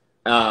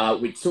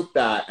we took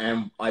that,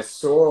 and I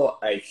saw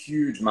a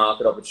huge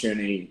market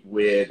opportunity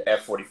with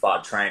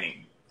F45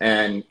 training.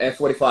 And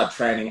F45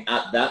 training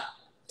at that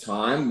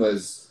time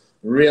was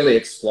really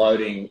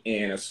exploding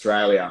in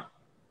Australia.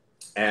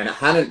 And it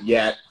hadn't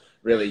yet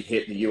really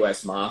hit the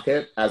US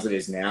market as it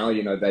is now.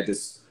 They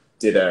just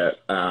did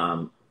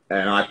an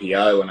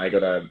IPO, and they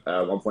got a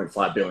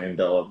 $1.5 billion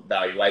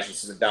valuation.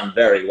 So they've done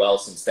very well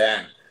since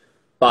then.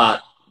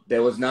 But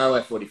there was no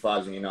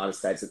F45s in the United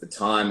States at the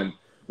time. And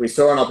we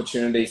saw an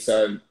opportunity.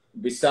 So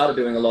we started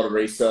doing a lot of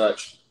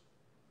research,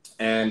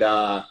 and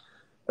I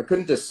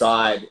couldn't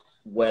decide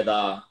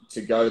whether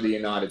to go to the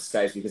United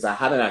States because I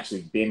hadn't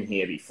actually been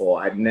here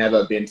before. I'd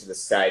never been to the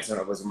States, and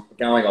it was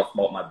going off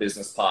what my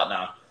business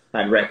partner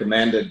had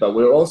recommended. But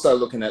we were also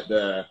looking at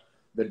the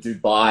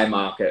Dubai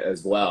market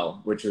as well,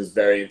 which was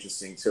very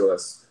interesting to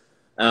us.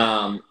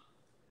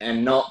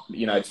 And not,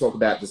 talk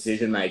about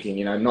decision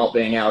making, not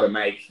being able to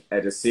make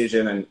a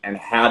decision and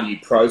how do you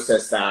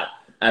process that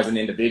as an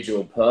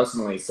individual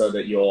personally so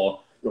that you're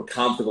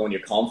comfortable and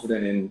you're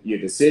confident in your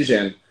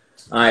decision.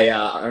 I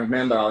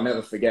remember, I'll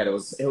never forget, it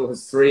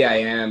was 3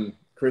 a.m.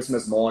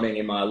 Christmas morning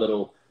in my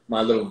little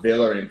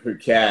villa in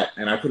Phuket,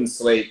 and I couldn't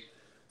sleep.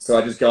 So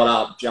I just got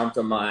up, jumped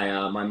on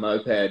my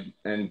moped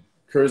and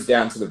cruised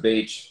down to the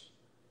beach,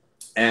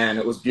 and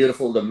it was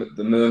beautiful.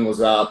 The moon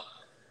was up,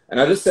 and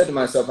I just said to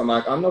myself, I'm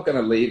not going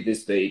to leave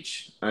this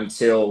beach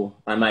until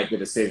I make the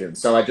decision.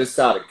 So I just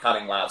started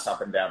cutting laps up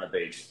and down the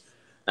beach.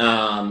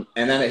 And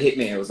then it hit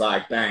me. It was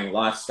like, bang,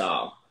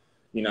 lifestyle.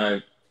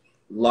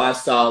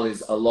 Lifestyle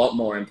is a lot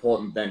more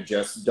important than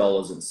just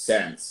dollars and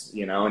cents,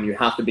 and you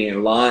have to be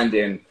aligned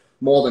in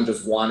more than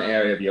just one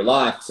area of your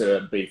life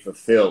to be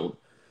fulfilled.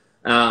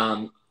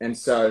 And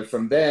so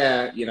from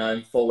there,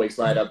 4 weeks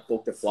later,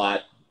 booked a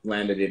flight,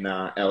 landed in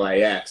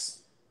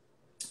LAX.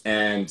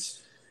 And,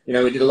 we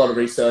did a lot of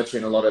research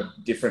in a lot of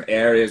different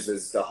areas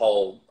as the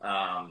whole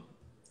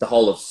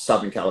of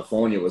Southern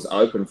California was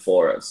open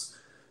for us.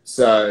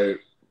 So,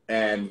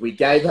 and we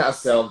gave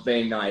ourselves,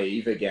 being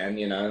naive again,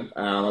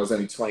 I was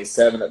only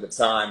 27 at the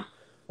time,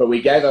 but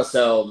we gave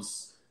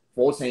ourselves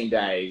 14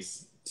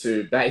 days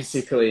to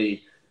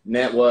basically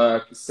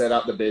network, set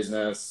up the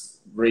business,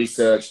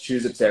 research,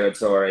 choose a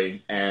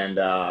territory, and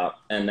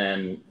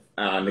then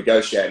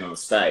negotiate on the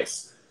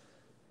space.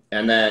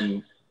 And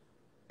then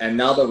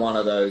another one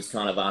of those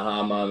kind of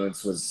aha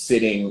moments was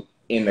sitting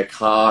in the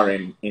car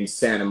in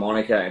Santa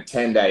Monica and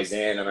 10 days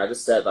in, and I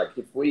just said, like,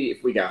 if we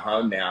go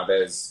home now,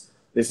 this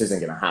isn't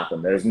going to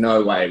happen. There's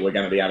no way we're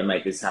going to be able to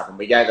make this happen.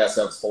 We gave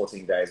ourselves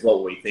 14 days. What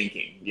were we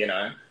thinking,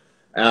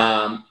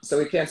 So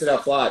we canceled our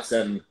flights,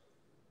 and,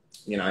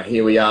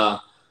 here we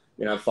are,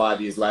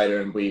 5 years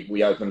later, and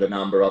we opened a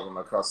number of them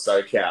across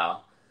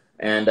SoCal.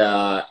 And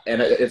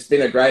it's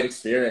been a great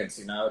experience,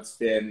 it's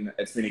been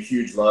a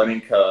huge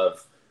learning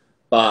curve.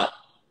 But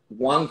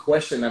one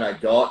question that I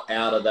got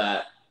out of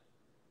that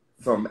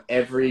from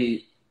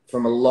a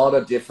lot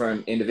of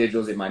different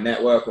individuals in my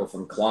network or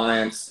from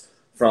clients,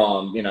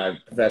 from,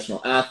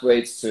 professional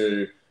athletes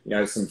to,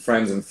 some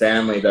friends and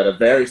family that are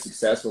very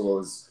successful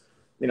is,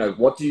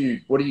 what do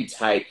you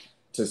take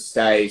to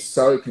stay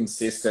so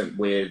consistent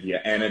with your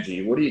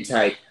energy? What do you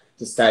take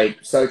to stay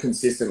so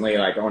consistently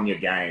like on your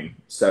game,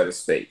 so to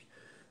speak?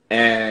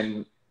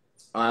 And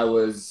I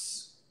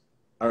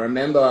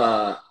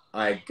remember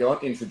I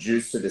got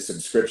introduced to the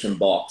subscription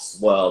box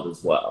world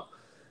as well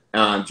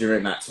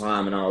during that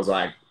time, and I was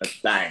like,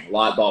 bang,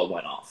 light bulb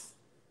went off.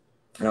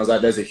 And I was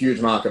like, there's a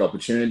huge market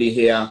opportunity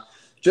here,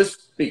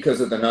 just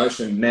because of the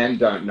notion men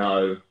don't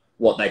know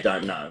what they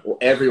don't know, or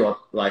everyone,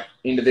 like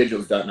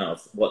individuals don't know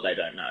what they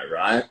don't know,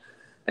 right?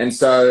 And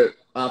so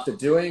after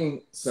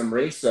doing some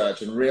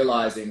research and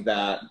realizing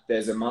that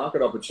there's a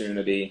market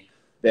opportunity,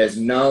 there's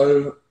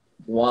no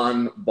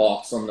one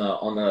box on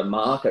the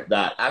market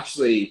that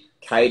actually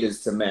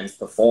caters to men's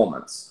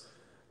performance.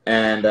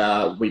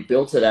 And we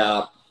built it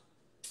out,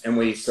 and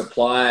we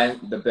supply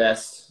the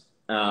best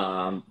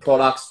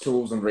products,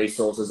 tools, and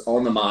resources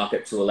on the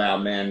market to allow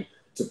men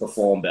to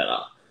perform better.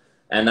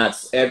 And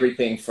that's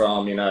everything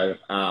from, you know,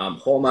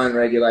 hormone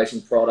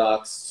regulation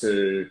products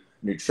to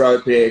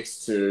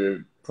nootropics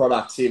to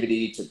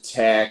productivity to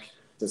tech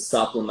to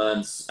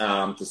supplements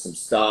to some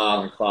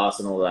style and class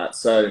and all that.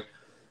 So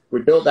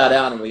we built that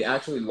out, and we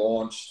actually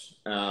launched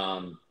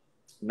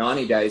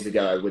 90 days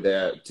ago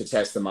to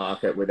test the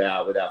market with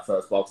our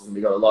first boxes, and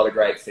we got a lot of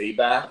great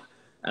feedback.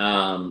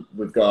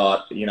 We've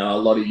got, you know, a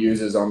lot of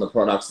users on the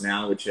products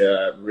now, which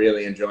are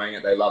really enjoying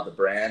it. They love the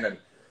brand, and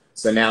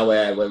so now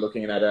we're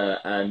looking at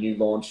a new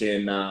launch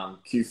in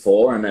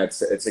Q4, and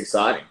it's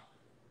exciting.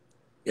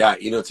 Yeah,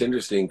 you know, it's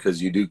interesting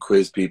because you do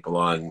quiz people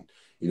on,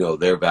 you know,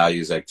 their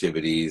values,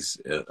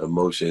 activities,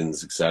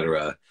 emotions,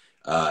 etc.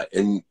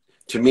 And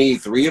to me,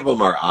 3 of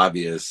them are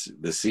obvious: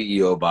 the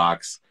CEO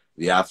box,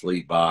 the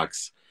athlete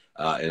box,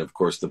 and of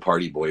course the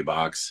party boy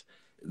box.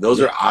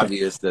 Those are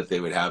obvious that they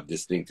would have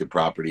distinctive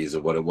properties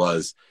of what it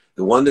was.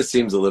 The one that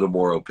seems a little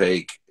more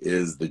opaque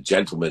is the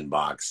gentleman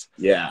box.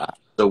 Yeah.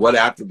 So what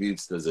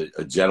attributes does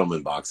a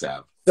gentleman box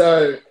have?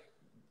 So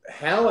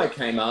how I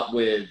came up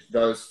with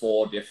those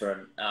 4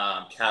 different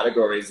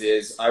categories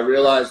is I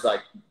realized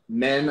like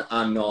men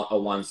are not a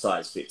one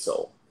size fits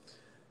all.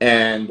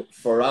 And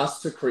for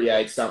us to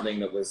create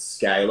something that was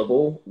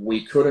scalable,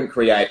 we couldn't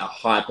create a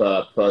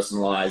hyper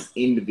personalized,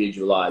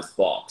 individualized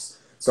box.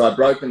 So I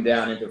broke them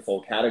down into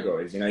 4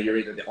 categories. You know, you're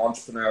either the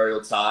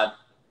entrepreneurial type,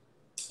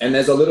 and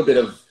there's a little bit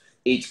of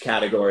each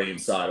category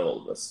inside all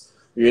of this.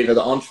 You're either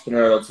the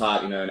entrepreneurial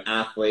type, you know, an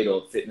athlete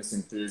or fitness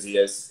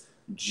enthusiast.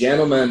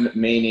 Gentleman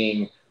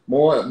meaning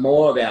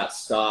more about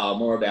style,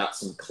 more about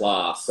some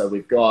class. So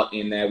we've got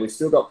in there, we've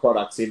still got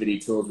productivity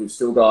tools, we've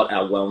still got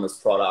our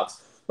wellness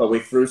products, but we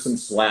threw some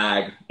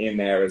swag in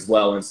there as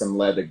well and some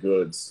leather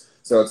goods.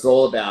 So it's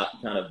all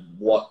about kind of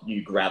what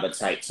you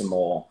gravitate to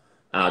more,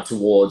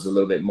 towards a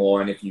little bit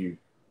more. And if you,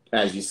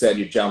 as you said,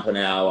 you jump on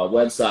our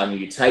website and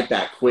you take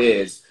that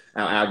quiz,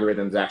 our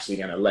algorithm's actually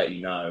going to let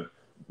you know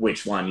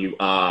which one you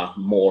are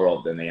more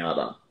of than the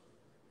other.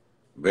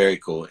 Very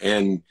cool.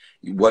 And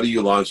what are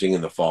you launching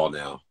in the fall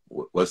now?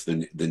 What's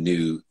the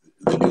new?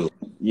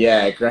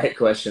 Yeah, great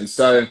question.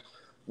 So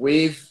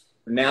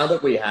now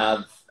that we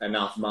have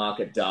enough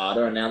market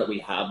data, and now that we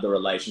have the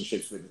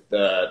relationships with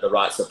the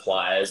right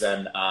suppliers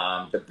and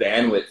the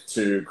bandwidth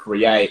to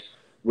create,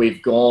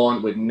 we've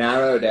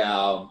narrowed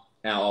our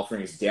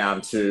offerings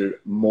down to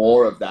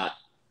more of that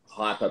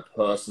hyper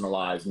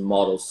personalized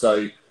model.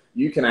 So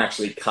you can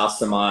actually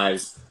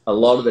customize a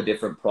lot of the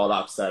different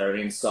products that are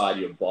inside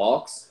your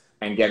box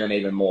and get an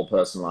even more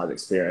personalized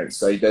experience.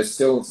 So there's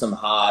still some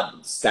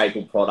hard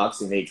staple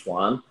products in each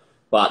one,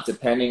 but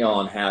depending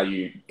on how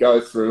you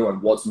go through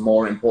and what's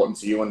more important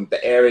to you and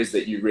the areas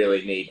that you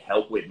really need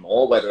help with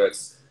more, whether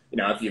it's, you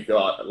know, if you've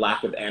got a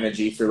lack of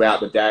energy throughout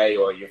the day,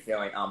 or you're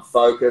feeling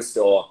unfocused,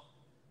 or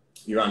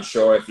you're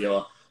unsure if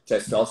your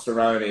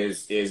testosterone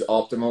is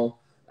optimal,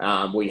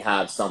 we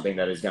have something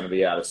that is going to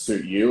be able to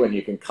suit you, and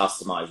you can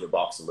customize your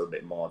box a little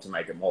bit more to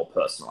make it more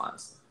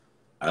personalized.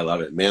 I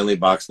love it.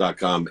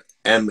 Manlybox.com,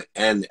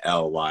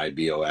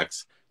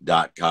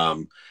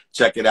 MNLYBOX.com.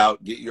 Check it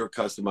out. Get your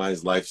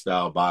customized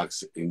lifestyle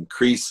box.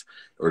 Increase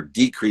or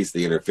decrease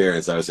the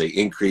interference. I would say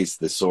increase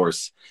the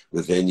source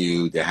within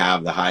you to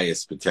have the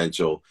highest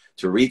potential,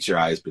 to reach your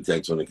highest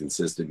potential in a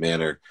consistent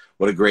manner.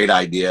 What a great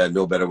idea.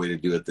 No better way to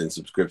do it than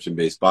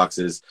subscription-based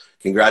boxes.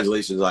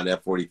 Congratulations on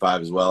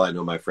F45 as well. I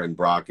know my friend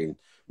Brock, and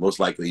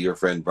most likely your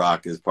friend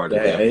Brock is part of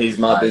it. He's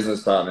my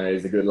business partner.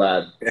 He's a good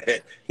lad.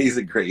 He's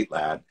a great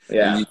lad.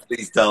 Yeah. And you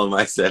please tell him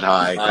I said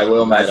hi. I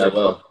will, mate. I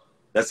will.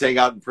 Let's hang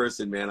out in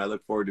person, man. I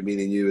look forward to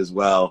meeting you as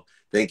well.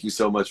 Thank you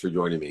so much for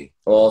joining me.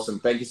 Awesome.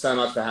 Thank you so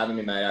much for having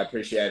me, mate. I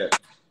appreciate it.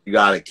 You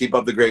got it. Keep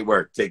up the great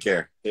work. Take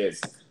care.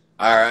 Cheers.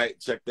 All right.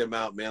 Check them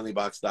out.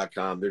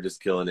 Manlybox.com. They're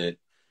just killing it.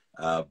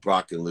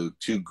 Brock and Luke,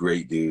 2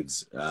 great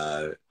dudes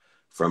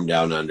from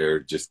down under,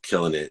 just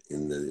killing it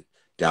in the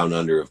down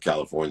under of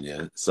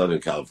California, Southern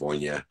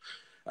California.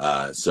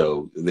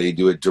 So they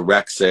do it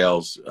direct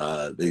sales.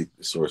 They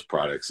source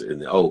products.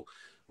 And we'll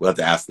have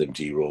to ask them,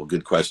 T-Roll.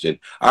 Good question.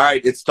 All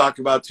right. It's Talk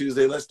About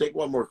Tuesday. Let's take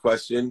one more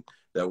question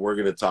that we're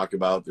going to talk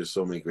about. There's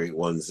so many great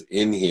ones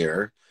in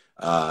here.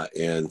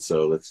 And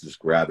so let's just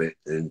grab it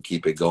and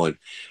keep it going.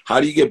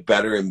 How do you get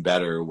better and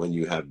better when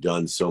you have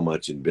done so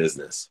much in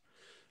business?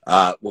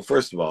 Well,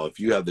 first of all, if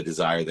you have the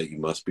desire that you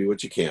must be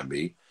what you can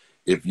be,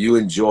 if you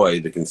enjoy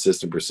the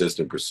consistent,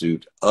 persistent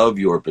pursuit of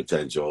your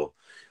potential,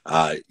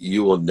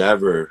 you will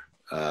never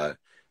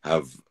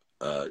have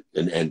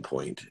an end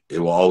point. It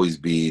will always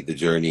be the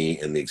journey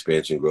and the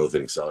expansion, growth,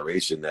 and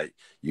acceleration that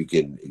you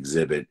can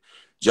exhibit.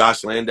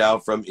 Josh Landau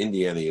from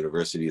Indiana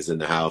University is in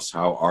the house.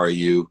 How are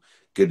you?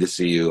 Good to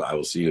see you. I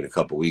will see you in a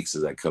couple weeks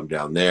as I come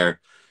down there.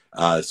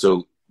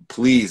 So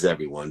please,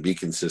 everyone, be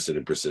consistent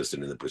and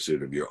persistent in the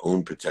pursuit of your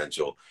own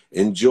potential.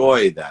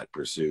 Enjoy that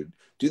pursuit.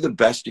 Do the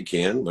best you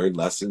can, learn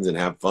lessons, and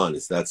have fun.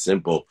 It's that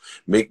simple.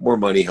 Make more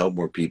money, help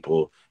more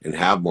people, and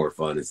have more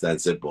fun. It's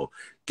that simple.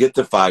 Get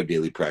the 5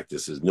 daily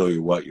practices. Know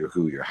your what, your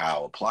who, your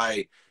how.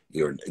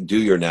 Do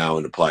your now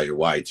and apply your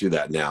why to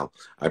that now.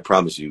 I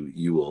promise you,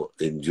 you will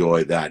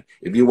enjoy that.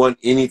 If you want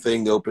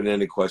anything, the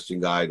open-ended question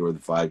guide or the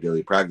 5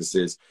 daily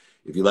practices,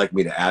 if you'd like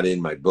me to add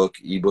in my book,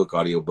 ebook,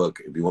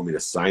 audiobook, if you want me to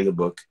sign the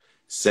book,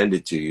 send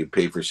it to you,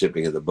 pay for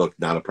shipping of the book,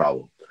 not a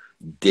problem.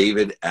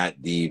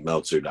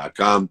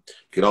 David@dmeltzer.com.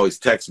 You can always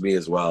text me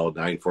as well,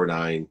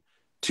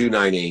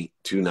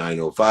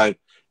 949-298-2905.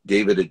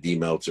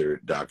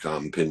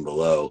 David@dmeltzer.com, pin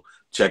below.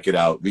 Check it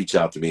out. Reach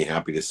out to me.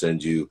 Happy to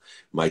send you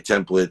my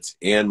templates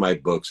and my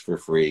books for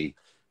free.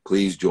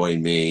 Please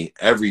join me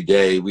every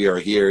day. We are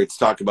here. It's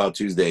Talk About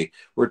Tuesday.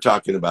 We're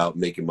talking about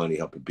making money,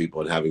 helping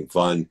people, and having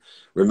fun.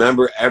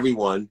 Remember,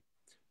 everyone,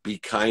 be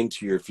kind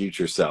to your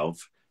future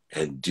self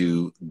and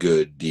do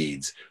good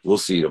deeds. We'll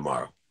see you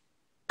tomorrow.